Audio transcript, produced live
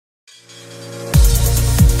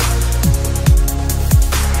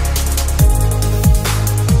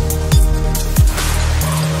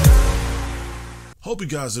Hope you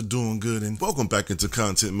guys are doing good and welcome back into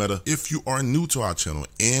Content Meta. If you are new to our channel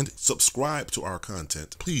and subscribe to our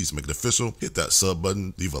content, please make it official, hit that sub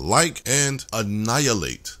button, leave a like, and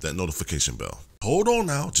annihilate that notification bell. Hold on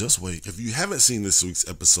now, just wait. If you haven't seen this week's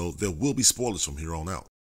episode, there will be spoilers from here on out.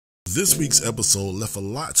 This week's episode left a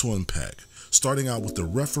lot to unpack, starting out with the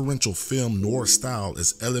referential film noir style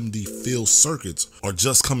as LMD field circuits are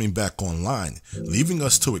just coming back online, leaving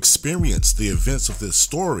us to experience the events of this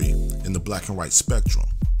story in the black and white spectrum.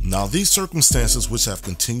 Now, these circumstances, which have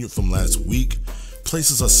continued from last week,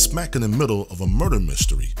 places us smack in the middle of a murder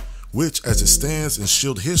mystery, which, as it stands in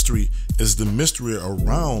S.H.I.E.L.D. history, is the mystery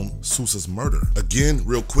around Sousa's murder. Again,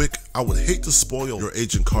 real quick, I would hate to spoil your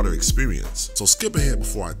Agent Carter experience, so skip ahead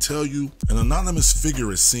before I tell you. An anonymous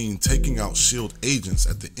figure is seen taking out S.H.I.E.L.D. agents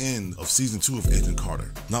at the end of Season 2 of Agent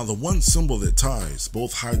Carter. Now, the one symbol that ties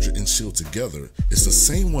both Hydra and S.H.I.E.L.D. together is the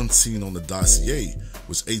same one seen on the dossier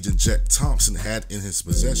which Agent Jack Thompson had in his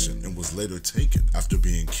possession and was later taken after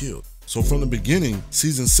being killed. So from the beginning,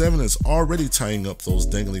 Season 7 is already tying up those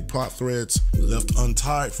dangling plot threads left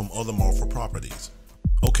untied from other Marvel properties.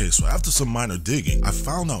 Okay, so after some minor digging, I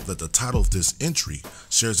found out that the title of this entry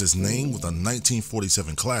shares its name with a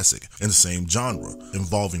 1947 classic in the same genre,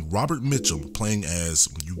 involving Robert Mitchum playing as,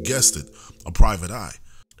 you guessed it, a private eye.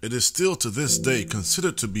 It is still to this day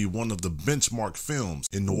considered to be one of the benchmark films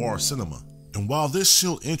in noir cinema. And while this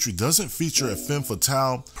S.H.I.E.L.D. entry doesn't feature a femme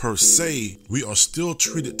fatale per se, we are still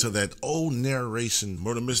treated to that old narration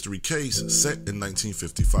murder mystery case set in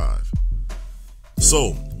 1955.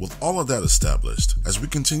 So, with all of that established, as we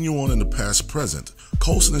continue on in the past present,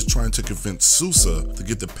 Coulson is trying to convince Sousa to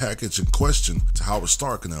get the package in question to Howard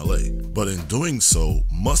Stark in LA, but in doing so,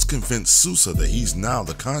 must convince Sousa that he's now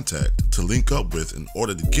the contact to link up with in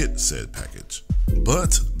order to get said package.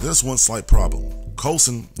 But there's one slight problem.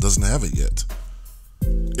 Coulson doesn't have it yet.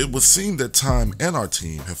 It would seem that Time and our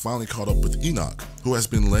team have finally caught up with Enoch, who has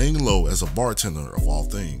been laying low as a bartender of all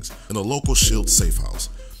things in a local S.H.I.E.L.D. safe house.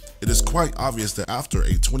 It is quite obvious that after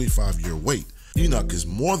a 25-year wait, Enoch is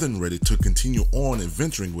more than ready to continue on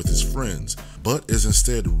adventuring with his friends, but is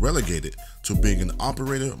instead relegated to being an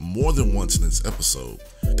operator more than once in this episode.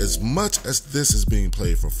 As much as this is being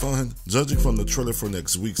played for fun, judging from the trailer for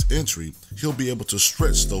next week's entry, he'll be able to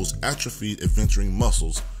stretch those atrophied adventuring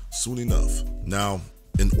muscles soon enough. Now,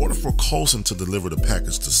 in order for Coulson to deliver the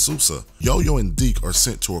package to Sousa, Yo-Yo and Deke are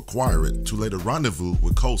sent to acquire it to later rendezvous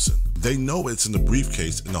with Coulson. They know it's in the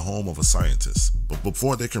briefcase in the home of a scientist, but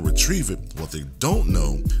before they can retrieve it, what they don't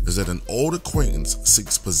know is that an old acquaintance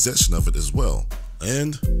seeks possession of it as well.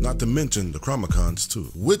 And not to mention the Chromicons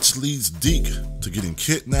too, which leads Deke to getting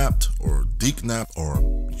kidnapped or Deke-napped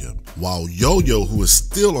while Yo-Yo, who is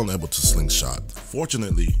still unable to slingshot,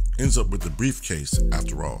 fortunately ends up with the briefcase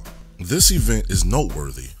after all. This event is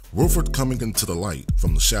noteworthy. Wilford coming into the light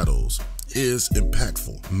from the shadows is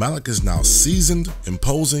impactful. Malik is now seasoned,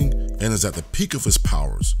 imposing, and is at the peak of his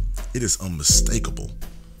powers. It is unmistakable.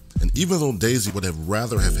 And even though Daisy would have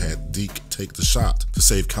rather have had Deke take the shot to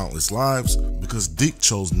save countless lives, because Deke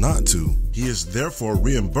chose not to, he is therefore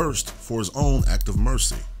reimbursed for his own act of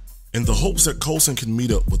mercy. In the hopes that Coulson can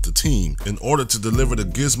meet up with the team in order to deliver the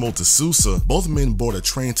gizmo to Sousa, both men board a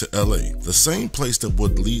train to LA, the same place that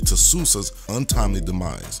would lead to Sousa's untimely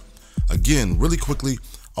demise. Again, really quickly,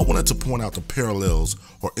 I wanted to point out the parallels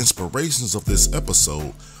or inspirations of this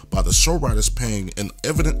episode by the show writers paying an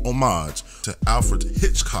evident homage to Alfred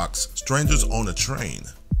Hitchcock's Strangers on a Train.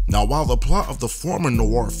 Now, while the plot of the former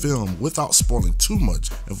noir film, without spoiling too much,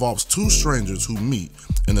 involves two strangers who meet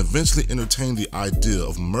and eventually entertain the idea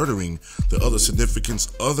of murdering the other significant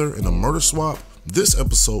other in a murder swap, this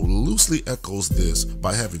episode loosely echoes this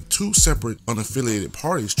by having two separate, unaffiliated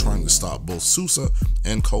parties trying to stop both Sousa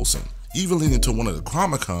and Coulson, even leading to one of the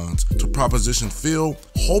Chromicons to proposition Phil,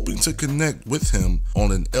 hoping to connect with him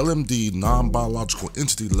on an LMD non-biological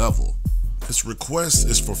entity level. His request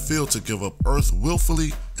is for Phil to give up Earth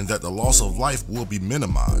willfully and that the loss of life will be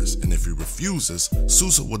minimized, and if he refuses,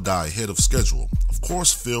 Sousa will die ahead of schedule. Of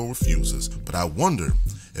course Phil refuses, but I wonder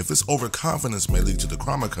if his overconfidence may lead to the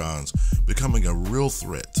Chromicons becoming a real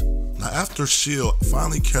threat. Now, after S.H.I.E.L.D.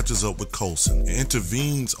 finally catches up with Coulson and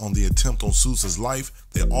intervenes on the attempt on Sousa's life,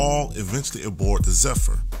 they all eventually aboard the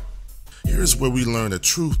Zephyr. Here's where we learn a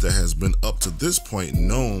truth that has been up to this point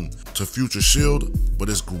known to future S.H.I.E.L.D., but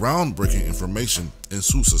is groundbreaking information in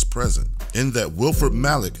Sousa's present, in that Wilford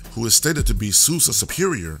Malik, who is stated to be Sousa's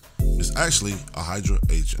superior, is actually a Hydra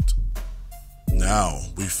agent. Now,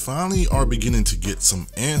 we finally are beginning to get some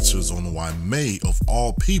answers on why May, of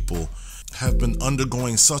all people, have been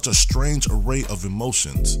undergoing such a strange array of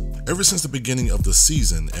emotions. Ever since the beginning of the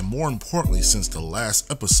season, and more importantly since the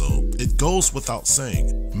last episode, it goes without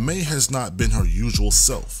saying, May has not been her usual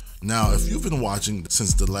self. Now, if you've been watching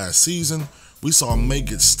since the last season, we saw May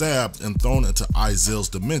get stabbed and thrown into Izel's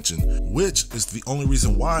dimension, which is the only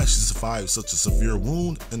reason why she survived such a severe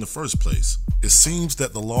wound in the first place. It seems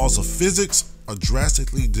that the laws of physics are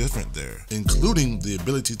drastically different there, including the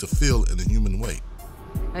ability to feel in a human way.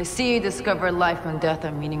 I see you discover life and death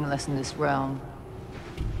are meaningless in this realm.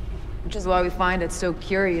 Which is why we find it so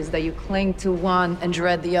curious that you cling to one and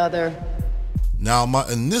dread the other. Now, my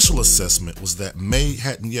initial assessment was that May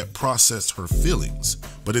hadn't yet processed her feelings,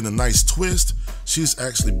 but in a nice twist, she's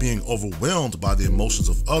actually being overwhelmed by the emotions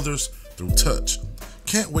of others through touch.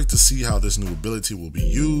 Can't wait to see how this new ability will be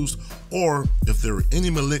used, or if there are any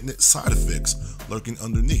malignant side effects lurking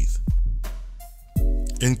underneath.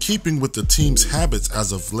 In keeping with the team's habits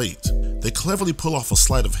as of late, they cleverly pull off a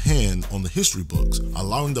sleight of hand on the history books,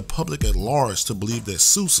 allowing the public at large to believe that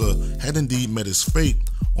Sousa had indeed met his fate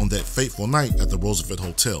on that fateful night at the Roosevelt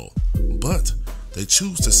Hotel. But they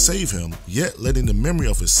choose to save him, yet letting the memory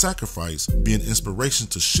of his sacrifice be an inspiration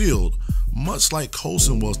to S.H.I.E.L.D., much like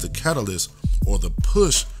Coulson was the catalyst or the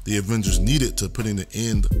push the Avengers needed to put in the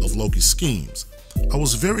end of Loki's schemes. I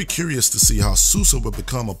was very curious to see how Sousa would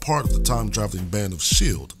become a part of the time-traveling band of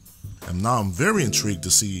S.H.I.E.L.D., and now I'm very intrigued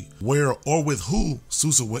to see where or with who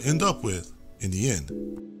Sousa will end up with in the end.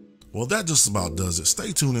 Well, that just about does it.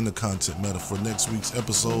 Stay tuned in the Content Meta for next week's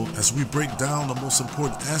episode as we break down the most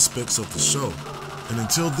important aspects of the show. And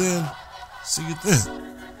until then, see you then.